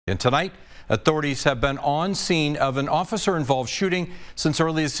And tonight, authorities have been on scene of an officer-involved shooting since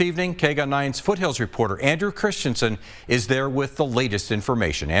early this evening. KGUN 9's Foothills reporter Andrew Christensen is there with the latest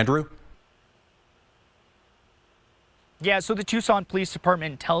information. Andrew? Yeah, so the Tucson Police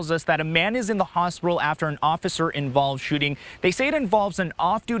Department tells us that a man is in the hospital after an officer-involved shooting. They say it involves an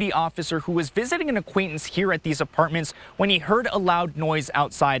off-duty officer who was visiting an acquaintance here at these apartments when he heard a loud noise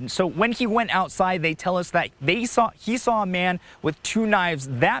outside. So when he went outside, they tell us that he saw a man with two knives.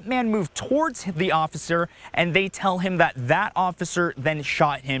 That man moved towards the officer, and they tell him that that officer then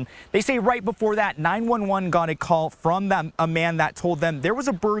shot him. They say right before that, 911 got a call from a man that told them there was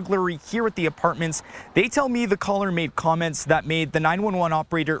a burglary here at the apartments. They tell me the caller made comments that made the 911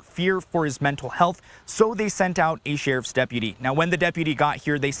 operator fear for his mental health, so they sent out a sheriff's deputy. Now, when the deputy got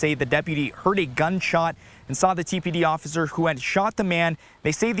here, they say the deputy heard a gunshot and saw the TPD officer who had shot the man.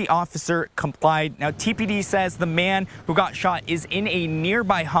 They say the officer complied. Now, TPD says the man who got shot is in a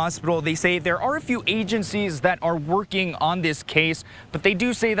nearby hospital. They say there are a few agencies that are working on this case, but they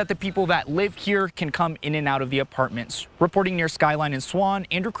do say that the people that live here can come in and out of the apartments. Reporting near Skyline and Swan,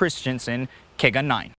 Andrew Christensen, KGUN 9.